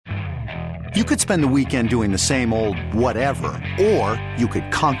You could spend the weekend doing the same old whatever, or you could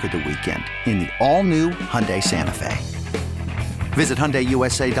conquer the weekend in the all-new Hyundai Santa Fe. Visit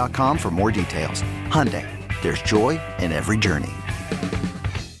HyundaiUSA.com for more details. Hyundai, there's joy in every journey.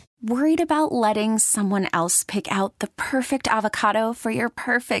 Worried about letting someone else pick out the perfect avocado for your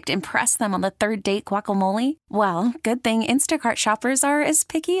perfect impress them on the third date guacamole? Well, good thing Instacart shoppers are as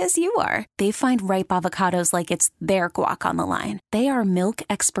picky as you are. They find ripe avocados like it's their guac on the line. They are milk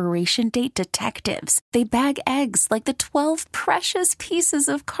expiration date detectives. They bag eggs like the 12 precious pieces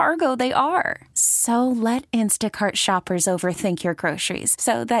of cargo they are. So let Instacart shoppers overthink your groceries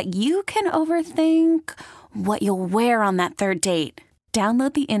so that you can overthink what you'll wear on that third date.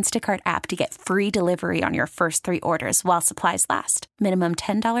 Download the Instacart app to get free delivery on your first 3 orders while supplies last. Minimum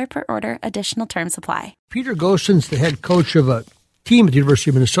 $10 per order. Additional terms apply. Peter Gostin's the head coach of a team at the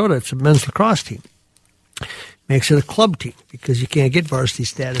University of Minnesota. It's a men's lacrosse team. Makes it a club team because you can't get varsity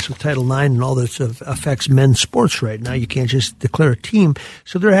status with Title IX and all that affects men's sports right now. You can't just declare a team.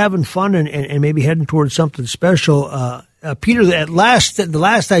 So they're having fun and maybe heading towards something special. Peter, the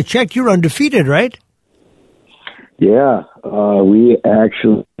last I checked, you're undefeated, right? Yeah, we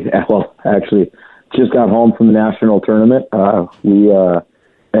actually just got home from the national tournament. We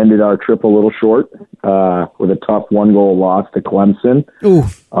ended our trip a little short with a tough 1-goal loss to Clemson. Ooh.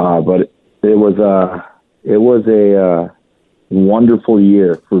 But it was a wonderful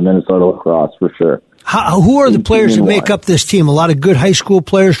year for Minnesota lacrosse for sure. Who are the players that make up this team? A lot of good high school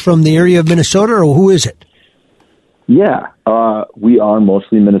players from the area of Minnesota, or who is it? Yeah, we are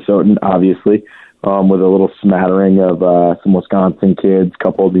mostly Minnesotan, obviously. With a little smattering of some Wisconsin kids, a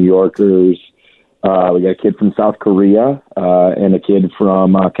couple of New Yorkers. We got a kid from South Korea and a kid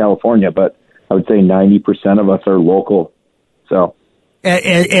from California, but I would say 90% of us are local. So,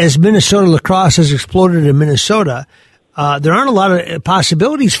 as Minnesota lacrosse has exploded in Minnesota, there aren't a lot of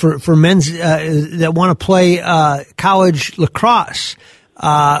possibilities for men that want to play college lacrosse.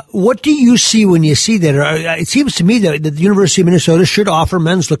 What do you see when you see that? It seems to me that the University of Minnesota should offer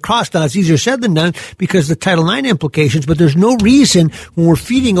men's lacrosse. Now, it's easier said than done because of the Title IX implications, but there's no reason when we're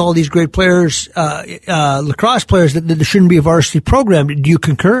feeding all these great players, lacrosse players, that there shouldn't be a varsity program. Do you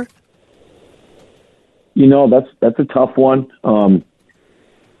concur? You know, that's a tough one.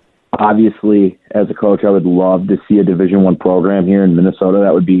 Obviously, as a coach, I would love to see a Division I program here in Minnesota.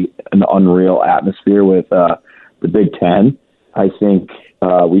 That would be an unreal atmosphere with the Big Ten. I think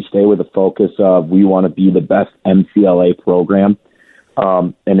we stay with a focus of we want to be the best MCLA program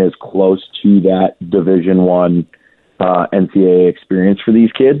and as close to that Division I NCAA experience for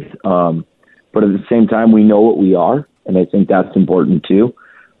these kids. But at the same time, we know what we are, and I think that's important too.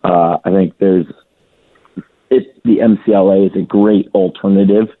 I think the MCLA is a great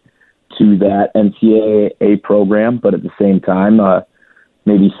alternative to that NCAA program, but at the same time,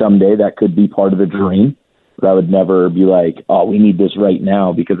 maybe someday that could be part of the dream. But I would never be like, oh, we need this right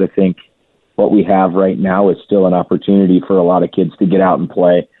now, because I think what we have right now is still an opportunity for a lot of kids to get out and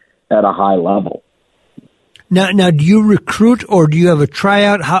play at a high level. Now, do you recruit or do you have a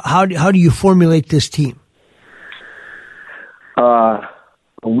tryout? How do you formulate this team? A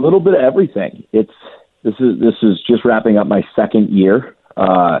little bit of everything. This is just wrapping up my second year.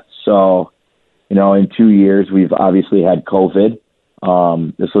 So, in 2 years we've obviously had COVID.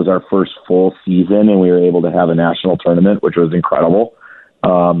 This was our first full season, and we were able to have a national tournament, which was incredible,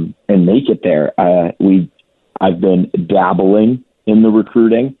 and make it there. I've been dabbling in the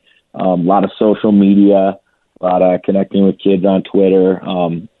recruiting, a lot of social media, a lot of connecting with kids on Twitter,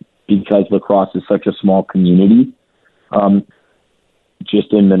 because lacrosse is such a small community.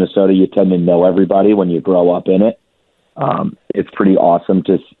 Just in Minnesota, you tend to know everybody when you grow up in it. It's pretty awesome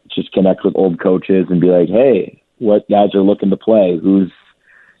to just connect with old coaches and be like, hey, what guys are looking to play, who's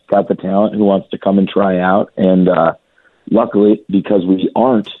got the talent, who wants to come and try out. And luckily, because we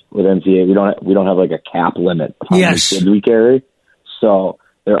aren't with NCAA, we don't have like a cap limit of how many kids we carry. So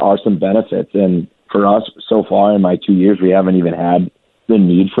there are some benefits. And for us, so far in my 2 years, we haven't even had the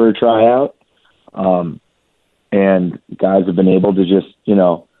need for a tryout. And guys have been able to just,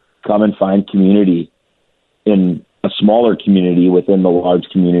 come and find community in a smaller community within the large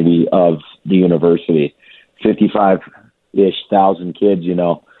community of the university. 55-ish thousand kids,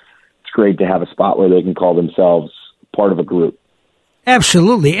 it's great to have a spot where they can call themselves part of a group.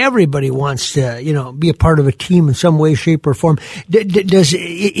 Absolutely. Everybody wants to, be a part of a team in some way, shape, or form.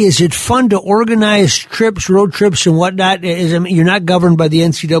 Is it fun to organize trips, road trips, and whatnot? You're not governed by the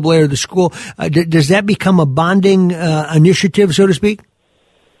NCAA or the school. Does that become a bonding initiative, so to speak?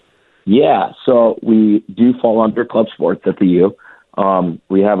 Yeah. So we do fall under club sports at the U.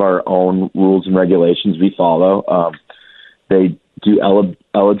 We have our own rules and regulations we follow. They do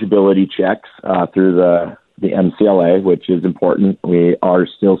eligibility checks through the MCLA, which is important. We are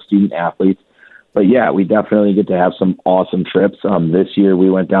still student athletes. But, yeah, we definitely get to have some awesome trips. This year we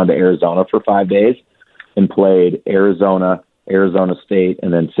went down to Arizona for 5 days and played Arizona State,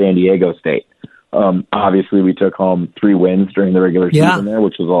 and then San Diego State. Obviously, we took home 3 wins during the regular season there,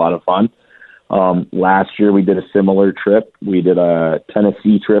 which was a lot of fun. Last year we did a similar trip. We did a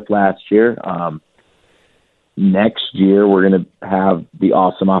Tennessee trip last year. Next year we're going to have the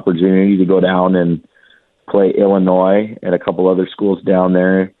awesome opportunity to go down and play Illinois and a couple other schools down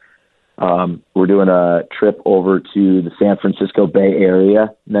there. We're doing a trip over to the San Francisco Bay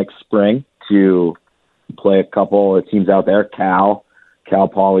Area next spring to play a couple of teams out there, Cal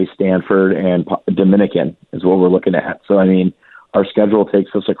Poly, Stanford, and Dominican is what we're looking at. So, I mean, our schedule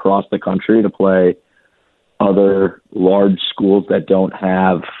takes us across the country to play other large schools that don't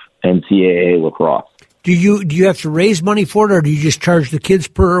have NCAA lacrosse. Do you have to raise money for it, or do you just charge the kids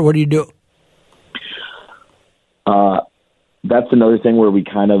per, or what do you do? That's another thing where we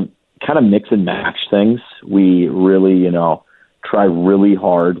kind of mix and match things. We really, try really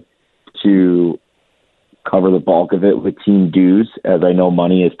hard to cover the bulk of it with team dues, as I know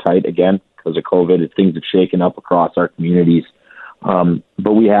money is tight again because of COVID. Things have shaken up across our communities.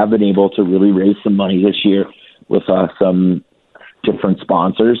 But we have been able to really raise some money this year with some different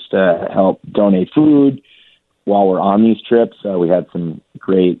sponsors to help donate food while we're on these trips. We had some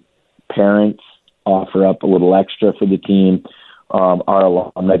great parents offer up a little extra for the team. Our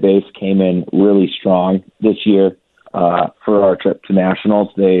alumni base came in really strong this year. For our trip to nationals,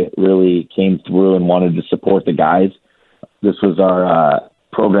 they really came through and wanted to support the guys. This was our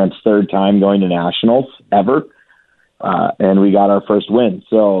program's 3rd time going to nationals ever, and we got our first win.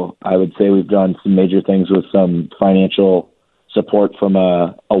 So I would say we've done some major things with some financial support from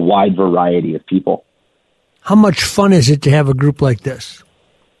a wide variety of people. How much fun is it to have a group like this?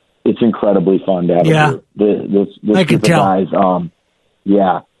 It's incredibly fun to have a group. This I can group of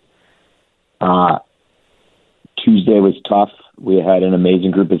guys. Tuesday was tough. We had an amazing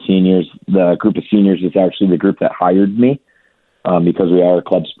group of seniors. The group of seniors is actually the group that hired me because we are a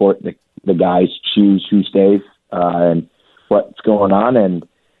club sport. The guys choose who stays and what's going on, and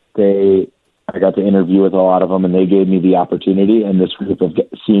I got to interview with a lot of them, and they gave me the opportunity. And this group of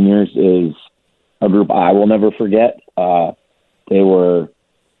seniors is a group I will never forget.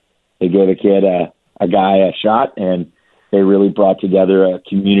 They gave a kid, a guy a shot, and they really brought together a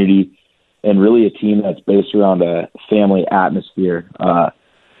community and really a team that's based around a family atmosphere.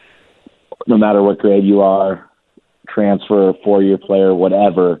 No matter what grade you are, transfer, 4-year player,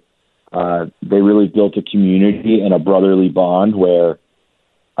 whatever, they really built a community and a brotherly bond where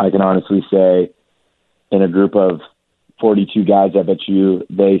I can honestly say in a group of 42 guys, I bet you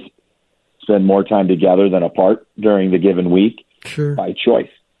they spend more time together than apart during the given week by choice.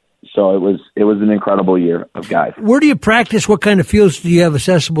 So it was an incredible year of guys. Where do you practice? What kind of fields do you have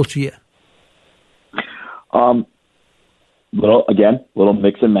accessible to you? Little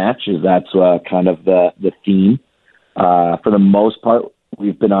mix and match. That's kind of the theme. For the most part,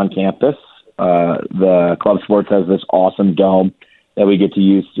 we've been on campus. The club sports has this awesome dome that we get to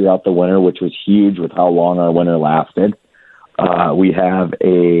use throughout the winter, which was huge with how long our winter lasted. We have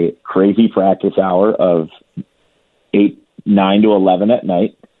a crazy practice hour of 9 to 11 at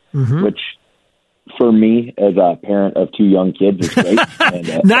night, which for me as a parent of 2 young kids is great.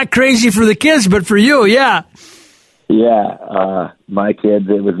 And, not crazy for the kids, but for you, yeah. Yeah, my kids,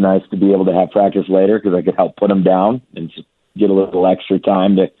 it was nice to be able to have practice later because I could help put them down and get a little extra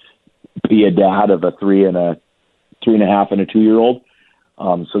time to be a dad of a 3 and a 3.5 and a 2-year-old.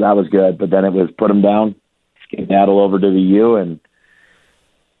 So that was good. But then it was put them down, skedaddle over to the U and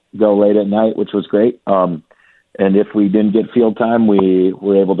go late at night, which was great. And if we didn't get field time, we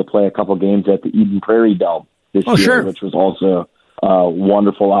were able to play a couple games at the Eden Prairie Dome this year, which was also a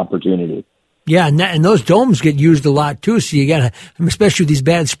wonderful opportunity. Yeah, and those domes get used a lot too. So you got to, especially with these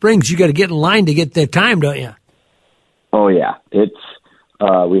bad springs, you got to get in line to get that time, don't you? Oh yeah, it's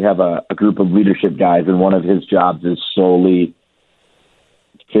we have a group of leadership guys, and one of his jobs is solely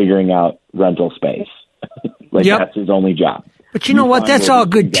figuring out rental space. That's his only job. But you know what? That's all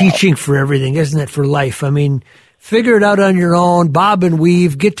good teaching for everything, isn't it? For life. I mean, figure it out on your own, bob and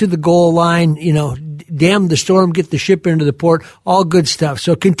weave, get to the goal line, dam the storm, get the ship into the port, all good stuff.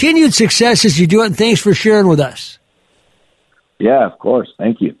 So continued success as you do it, and thanks for sharing with us. Yeah, of course.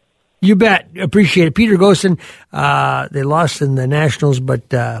 Thank you. You bet. Appreciate it. Peter Gostin, they lost in the Nationals, but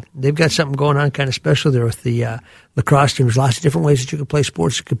they've got something going on kind of special there with the lacrosse team. There's lots of different ways that you can play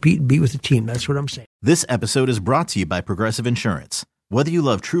sports to compete and be with the team. That's what I'm saying. This episode is brought to you by Progressive Insurance. Whether you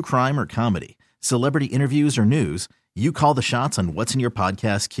love true crime or comedy, celebrity interviews or news, You call the shots on what's in your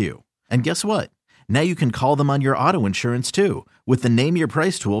podcast queue. And guess what? Now you can call them on your auto insurance too with the Name Your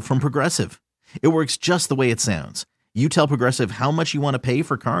Price tool from Progressive. It works just the way it sounds. You tell Progressive how much you want to pay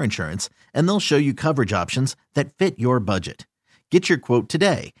for car insurance, and they'll show you coverage options that fit your budget. Get your quote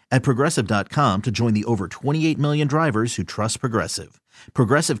today at Progressive.com to join the over 28 million drivers who trust Progressive.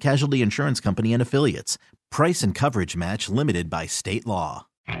 Progressive Casualty Insurance Company and Affiliates. Price and coverage match limited by state law.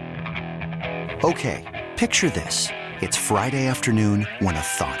 Okay, picture this. It's Friday afternoon when a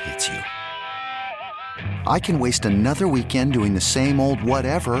thought hits you. I can waste another weekend doing the same old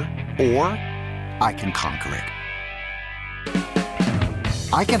whatever, or I can conquer it.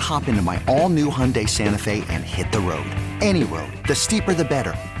 I can hop into my all-new Hyundai Santa Fe and hit the road. Any road. The steeper, the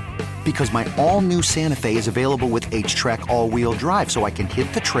better. Because my all-new Santa Fe is available with H-Track all-wheel drive, so I can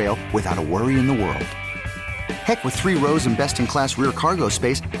hit the trail without a worry in the world. Heck, with 3 rows and best-in-class rear cargo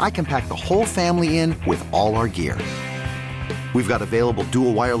space, I can pack the whole family in with all our gear. We've got available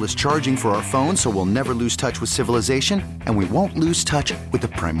dual wireless charging for our phones, so we'll never lose touch with civilization, and we won't lose touch with the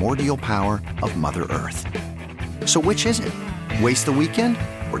primordial power of Mother Earth. So which is it? Waste the weekend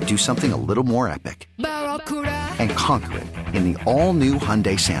or do something a little more epic? And conquer it in the all-new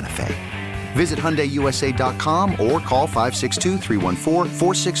Hyundai Santa Fe. Visit HyundaiUSA.com or call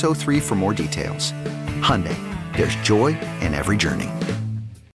 562-314-4603 for more details. Hyundai, there's joy in every journey.